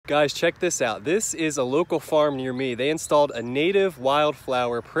Guys, check this out. This is a local farm near me. They installed a native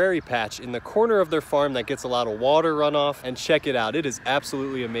wildflower prairie patch in the corner of their farm that gets a lot of water runoff, and check it out. It is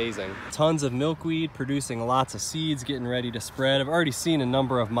absolutely amazing. Tons of milkweed producing lots of seeds, getting ready to spread. I've already seen a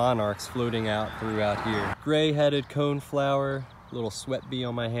number of monarchs floating out throughout here. Gray-headed coneflower, little sweat bee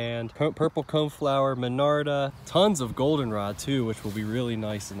on my hand, purple coneflower, monarda, tons of goldenrod too, which will be really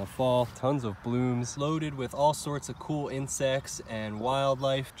nice in the fall. Tons of blooms, loaded with all sorts of cool insects and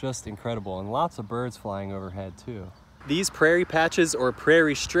wildlife, just incredible, and lots of birds flying overhead too. These prairie patches or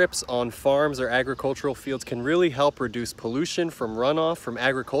prairie strips on farms or agricultural fields can really help reduce pollution from runoff, from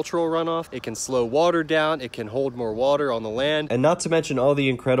agricultural runoff. It can slow water down, it can hold more water on the land, and not to mention all the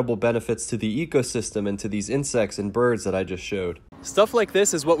incredible benefits to the ecosystem and to these insects and birds that I just showed. Stuff like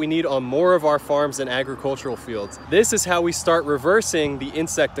this is what we need on more of our farms and agricultural fields. This is how we start reversing the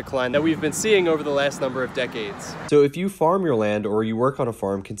insect decline that we've been seeing over the last number of decades. So if you farm your land or you work on a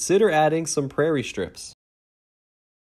farm, consider adding some prairie strips.